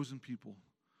are a chosen people,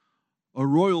 a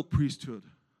royal priesthood.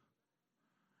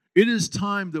 It is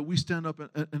time that we stand up,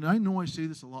 and I know I say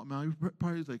this a lot, man. You're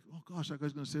probably like, oh gosh, that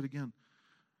guy's going to say it again.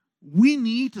 We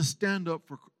need to stand up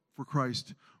for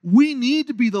Christ. We need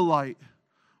to be the light.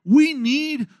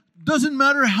 Doesn't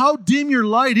matter how dim your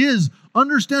light is,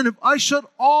 understand if I shut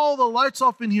all the lights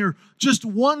off in here, just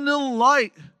one little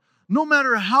light, no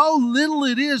matter how little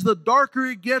it is, the darker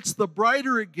it gets, the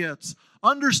brighter it gets.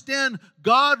 Understand,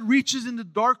 God reaches into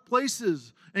dark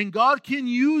places, and God can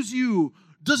use you.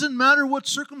 Doesn't matter what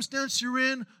circumstance you're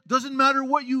in, doesn't matter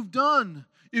what you've done.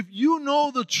 If you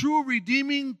know the true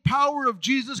redeeming power of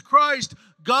Jesus Christ,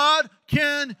 God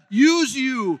can use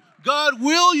you. God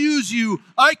will use you.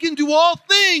 I can do all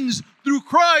things through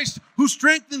Christ who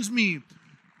strengthens me.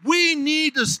 We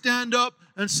need to stand up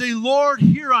and say, Lord,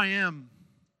 here I am.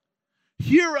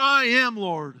 Here I am,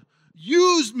 Lord.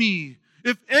 Use me.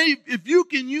 If you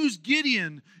can use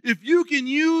Gideon, if you can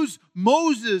use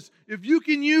Moses, if you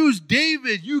can use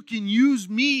David, you can use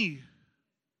me.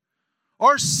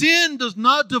 Our sin does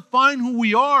not define who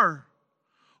we are.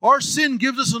 Our sin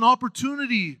gives us an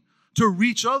opportunity to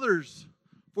reach others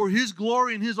for His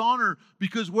glory and His honor.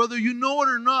 Because whether you know it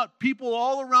or not, people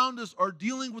all around us are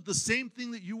dealing with the same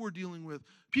thing that you were dealing with.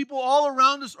 People all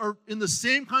around us are in the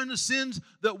same kind of sins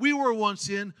that we were once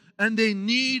in, and they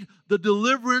need the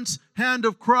deliverance hand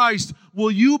of Christ.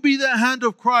 Will you be that hand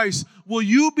of Christ? Will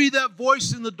you be that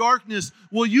voice in the darkness?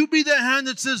 Will you be that hand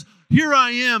that says, here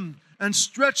I am, and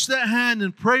stretch that hand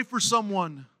and pray for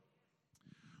someone?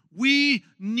 We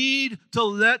need to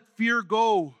let fear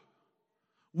go.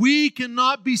 We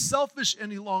cannot be selfish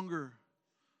any longer.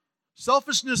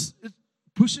 Selfishness,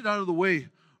 push it out of the way.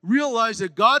 Realize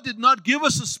that God did not give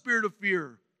us a spirit of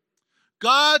fear.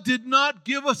 God did not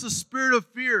give us a spirit of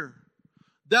fear.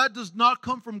 That does not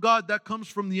come from God. That comes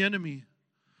from the enemy.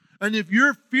 And if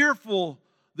you're fearful,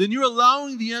 then you're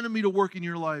allowing the enemy to work in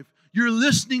your life. You're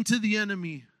listening to the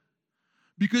enemy.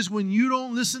 Because when you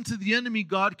don't listen to the enemy,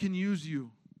 God can use you.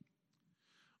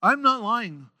 I'm not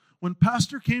lying. When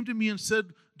Pastor came to me and said,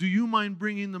 do you mind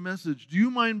bringing the message? Do you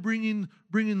mind bringing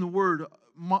the word?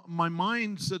 My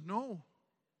mind said no.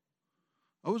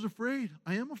 I was afraid.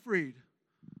 I am afraid.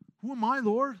 Who am I,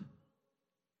 Lord?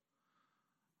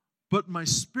 But my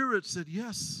spirit said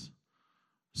yes.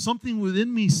 Something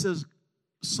within me says,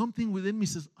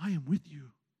 I am with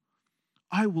you.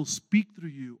 I will speak through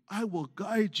you. I will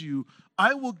guide you.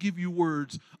 I will give you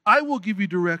words. I will give you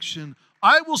direction.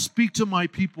 I will speak to my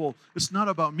people. It's not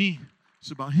about me.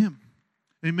 It's about Him.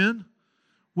 Amen?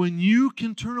 When you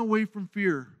can turn away from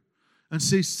fear and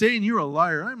say, Satan, you're a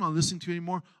liar. I'm not listening to you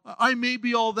anymore. I may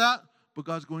be all that, but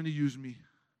God's going to use me.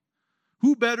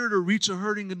 Who better to reach a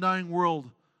hurting and dying world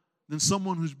than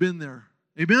someone who's been there?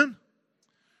 Amen?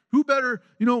 Who better,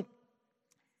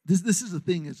 this is the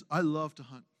thing is I love to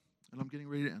hunt. And I'm getting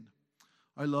ready to end.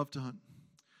 I love to hunt.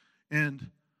 And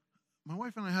my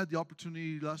wife and I had the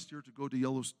opportunity last year to go to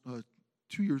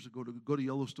 2 years ago to go to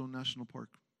Yellowstone National Park.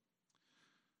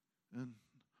 And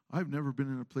I've never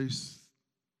been in a place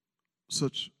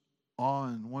such awe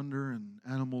and wonder and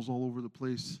animals all over the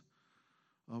place.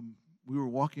 We were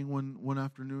walking one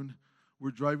afternoon.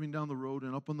 We're driving down the road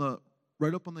and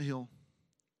right up on the hill.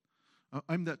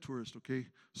 I'm that tourist, okay?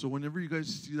 So whenever you guys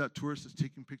see that tourist that's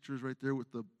taking pictures right there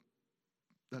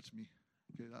that's me.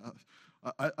 Okay,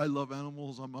 I love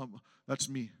animals. That's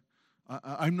me.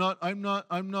 I'm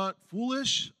not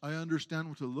foolish. I understand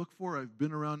what to look for. I've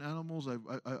been around animals.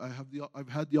 I've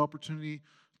had the opportunity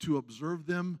to observe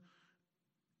them,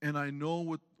 and I know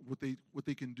what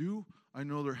they can do. I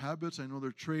know their habits. I know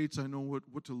their traits. I know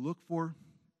what to look for.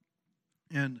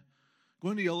 And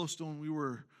going to Yellowstone, we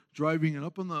were driving, and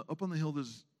up on the hill,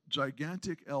 this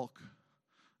gigantic elk.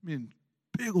 I mean,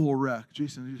 big old rack,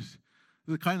 Jason.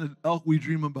 The kind of elk we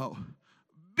dream about.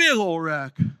 Big old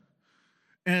rack.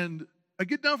 And I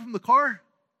get down from the car.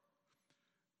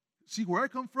 See where I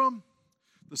come from?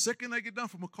 The second I get down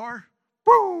from a car,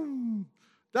 boom!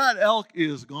 That elk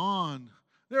is gone.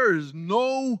 He is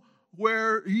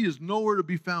nowhere to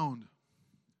be found.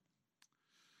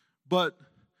 But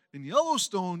in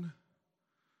Yellowstone,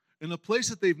 in a place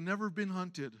that they've never been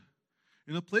hunted,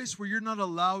 in a place where you're not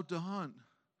allowed to hunt,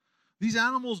 these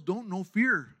animals don't know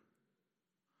fear.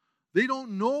 They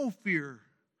don't know fear.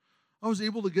 I was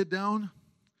able to get down,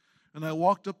 and I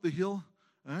walked up the hill,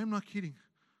 and I'm not kidding.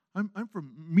 I'm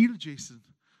from Meet Jason.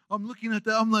 I'm looking at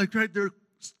that. I'm like right there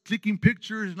clicking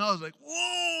pictures, and I was like,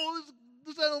 whoa,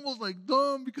 this animal's like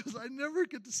dumb because I never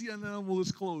get to see an animal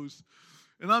this close.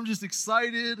 And I'm just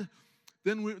excited.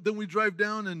 Then we drive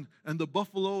down, and the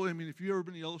buffalo, I mean, if you've ever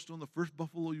been to Yellowstone, the first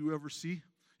buffalo you ever see,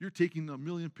 you're taking a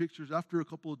million pictures. After a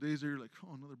couple of days, you're like,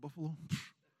 oh, another buffalo.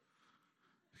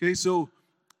 Okay, so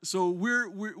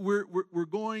we're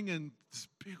going, and this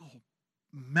big old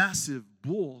massive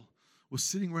bull was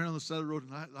sitting right on the side of the road,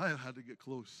 and I had to get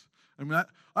close. I mean,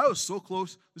 I was so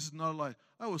close. This is not a lie.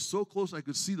 I was so close I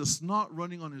could see the snot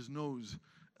running on his nose.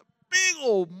 A big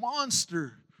old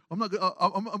monster. I'm going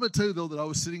to tell you, though, that I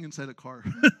was sitting inside a car.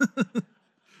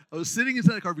 I was sitting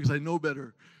inside a car because I know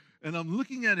better. And I'm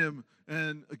looking at him,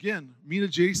 and again, Mina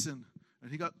Jason,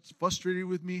 and he got frustrated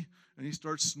with me, and he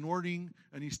starts snorting,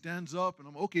 and he stands up, and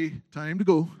I'm, okay, time to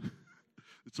go.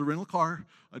 It's a rental car.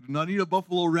 I do not need a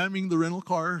buffalo ramming the rental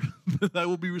car that I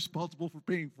will be responsible for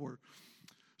paying for.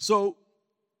 So,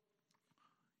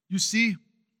 you see,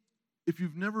 if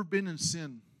you've never been in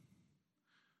sin,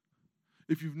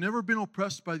 if you've never been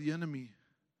oppressed by the enemy,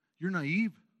 you're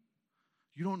naive.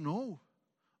 You don't know.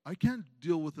 I can't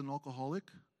deal with an alcoholic.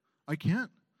 I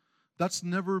can't. That's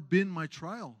never been my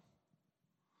trial.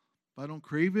 I don't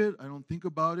crave it. I don't think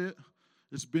about it.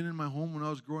 It's been in my home when I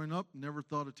was growing up. Never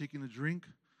thought of taking a drink.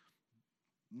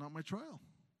 Not my trial.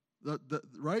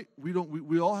 Right?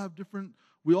 We all have different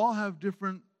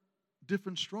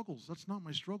struggles. That's not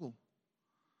my struggle.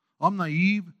 I'm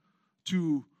naive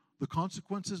to the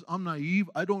consequences. I'm naive.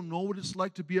 I don't know what it's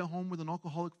like to be at home with an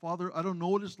alcoholic father. I don't know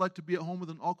what it's like to be at home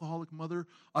with an alcoholic mother.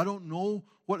 I don't know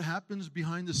what happens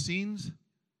behind the scenes.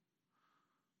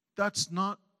 That's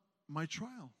not my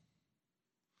trial.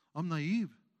 I'm naive.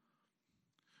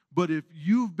 But if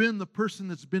you've been the person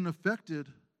that's been affected,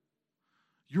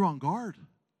 you're on guard.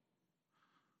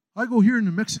 I go here in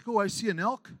New Mexico, I see an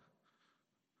elk,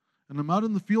 and I'm out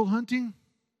in the field hunting.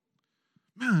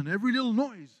 Man, every little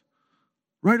noise,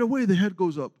 right away the head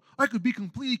goes up. I could be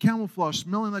completely camouflaged,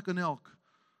 smelling like an elk,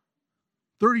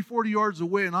 30, 40 yards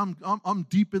away, and I'm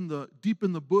deep in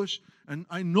the bush, and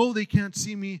I know they can't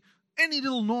see me. Any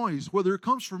little noise, whether it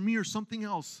comes from me or something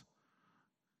else,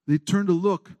 they turn to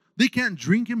look. They can't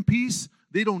drink in peace.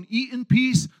 They don't eat in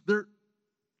peace. They're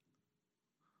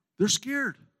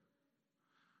scared.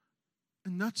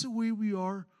 And that's the way we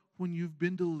are when you've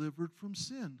been delivered from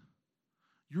sin.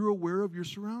 You're aware of your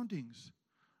surroundings.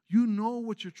 You know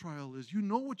what your trial is. You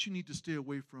know what you need to stay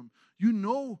away from. You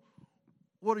know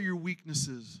what are your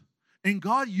weaknesses. And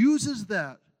God uses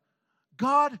that.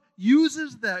 God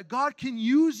uses that. God can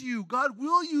use you. God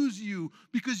will use you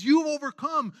because you've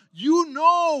overcome. You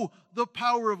know the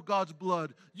power of God's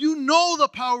blood. You know the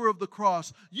power of the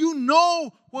cross. You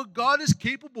know what God is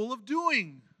capable of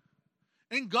doing.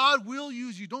 And God will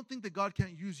use you. Don't think that God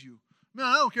can't use you. Man,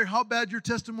 I don't care how bad your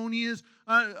testimony is.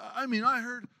 I mean, I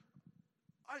heard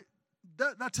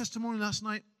that testimony last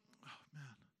night. Oh, man.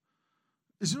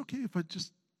 Is it okay if I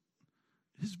just,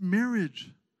 his marriage,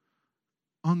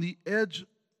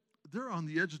 they're on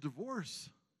the edge of divorce.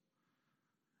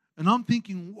 And I'm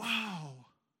thinking, wow,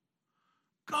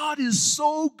 God is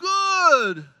so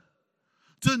good.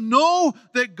 To know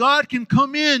that God can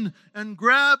come in and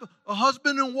grab a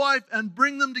husband and wife and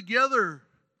bring them together.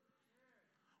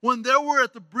 When they were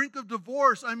at the brink of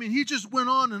divorce, I mean, he just went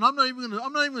on, and I'm not even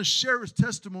going to share his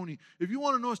testimony. If you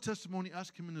want to know his testimony,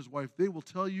 ask him and his wife. They will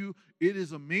tell you it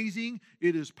is amazing,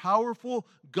 it is powerful.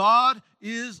 God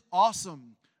is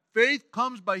awesome. Faith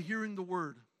comes by hearing the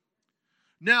word.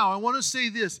 Now, I want to say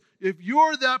this. If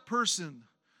you're that person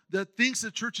that thinks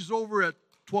that church is over at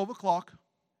 12 o'clock,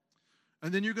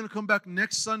 and then you're going to come back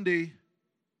next Sunday,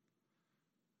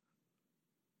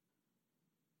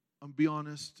 I'll be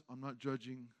honest, I'm not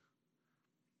judging.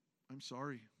 I'm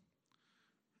sorry.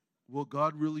 Will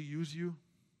God really use you?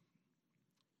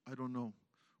 I don't know.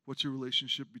 What's your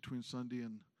relationship between Sunday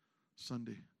and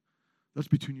Sunday? That's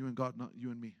between you and God, not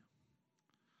you and me.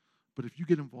 But if you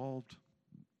get involved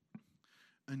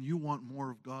and you want more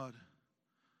of God,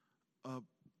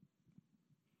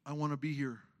 I want to be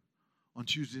here on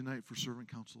Tuesday night for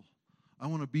servant council. I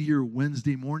want to be here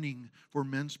Wednesday morning for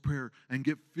men's prayer and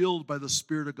get filled by the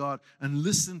Spirit of God and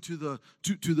listen to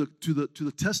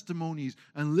the testimonies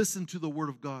and listen to the Word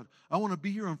of God. I want to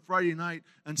be here on Friday night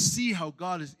and see how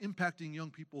God is impacting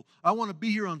young people. I want to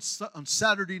be here on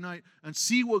Saturday night and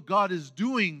see what God is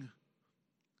doing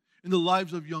in the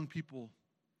lives of young people,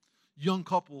 young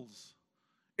couples,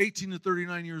 18 to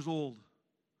 39 years old.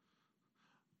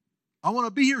 I want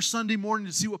to be here Sunday morning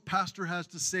to see what Pastor has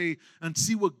to say and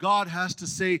see what God has to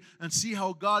say and see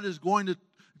how God is going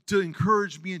to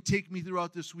encourage me and take me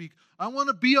throughout this week. I want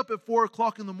to be up at 4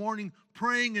 o'clock in the morning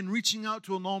praying and reaching out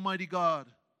to an almighty God.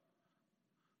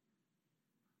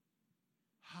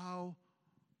 How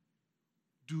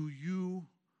do you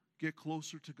get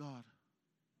closer to God?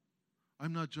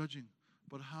 I'm not judging,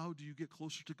 but how do you get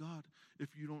closer to God if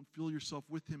you don't fill yourself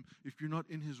with Him, if you're not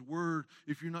in His Word,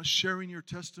 if you're not sharing your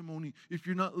testimony, if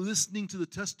you're not listening to the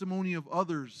testimony of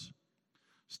others?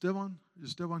 Esteban? Is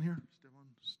Esteban here?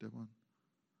 Esteban.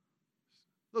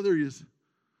 Oh, there he is.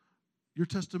 Your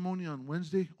testimony on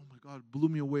Wednesday, oh my God, blew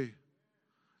me away.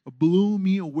 It blew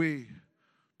me away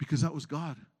because that was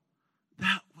God.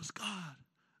 That was God.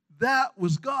 That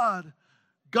was God.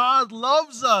 God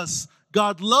loves us.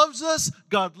 God loves us.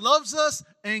 God loves us.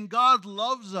 And God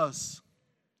loves us.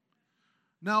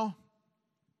 Now,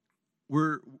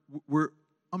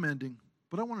 I'm ending,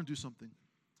 but I want to do something.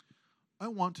 I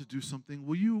want to do something.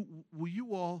 Will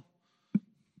you all,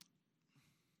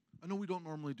 I know we don't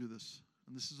normally do this,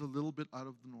 and this is a little bit out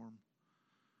of the norm,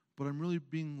 but I'm really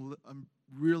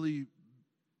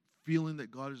feeling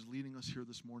that God is leading us here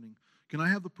this morning. Can I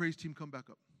have the praise team come back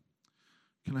up?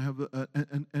 Can I have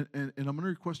and I'm going to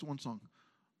request one song,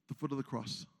 The Foot of the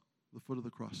Cross. The Foot of the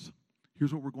Cross.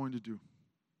 Here's what we're going to do.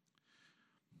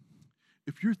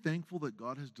 If you're thankful that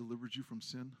God has delivered you from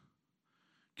sin,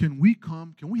 can we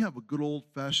have a good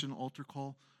old-fashioned altar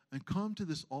call and come to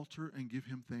this altar and give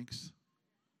Him thanks?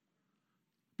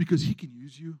 Because He can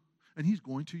use you, and He's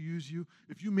going to use you.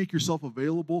 If you make yourself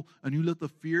available and you let the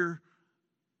fear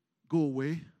go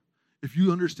away, if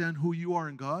you understand who you are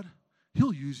in God,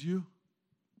 He'll use you.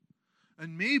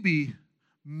 And maybe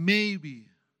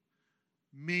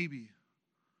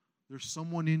there's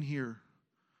someone in here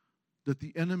that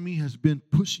the enemy has been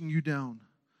pushing you down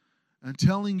and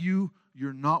telling you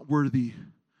you're not worthy.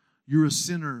 You're a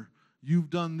sinner. You've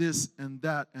done this and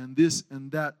that and this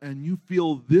and that, and you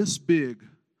feel this big.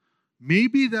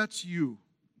 Maybe that's you.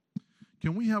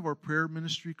 Can we have our prayer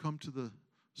ministry come to the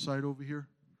side over here?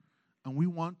 And we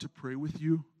want to pray with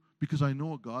you because I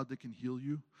know a God that can heal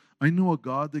you. I know a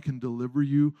God that can deliver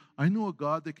you. I know a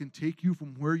God that can take you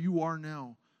from where you are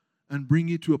now and bring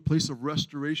you to a place of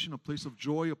restoration, a place of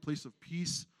joy, a place of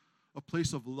peace, a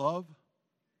place of love.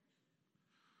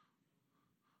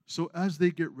 So as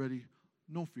they get ready,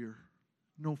 no fear.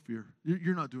 No fear.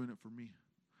 You're not doing it for me.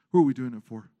 Who are we doing it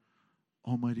for?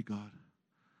 Almighty God.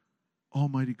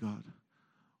 Almighty God.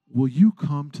 Will you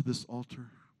come to this altar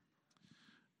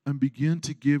and begin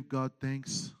to give God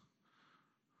thanks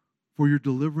for your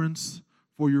deliverance,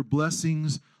 for your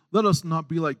blessings? Let us not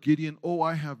be like Gideon. Oh,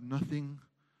 I have nothing.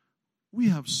 We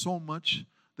have so much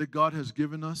that God has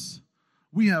given us.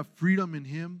 We have freedom in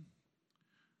Him.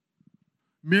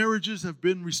 Marriages have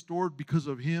been restored because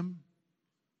of Him.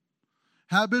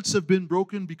 Habits have been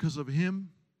broken because of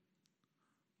Him.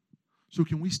 So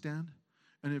can we stand?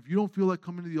 And if you don't feel like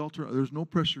coming to the altar, there's no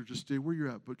pressure. Just stay where you're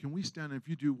at. But can we stand? And if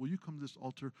you do, will you come to this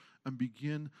altar and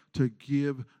begin to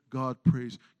give God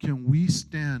praise? Can we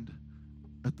stand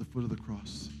at the foot of the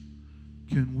cross?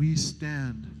 Can we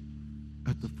stand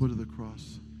at the foot of the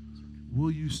cross?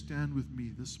 Will you stand with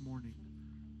me this morning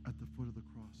at the foot of the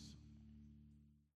cross?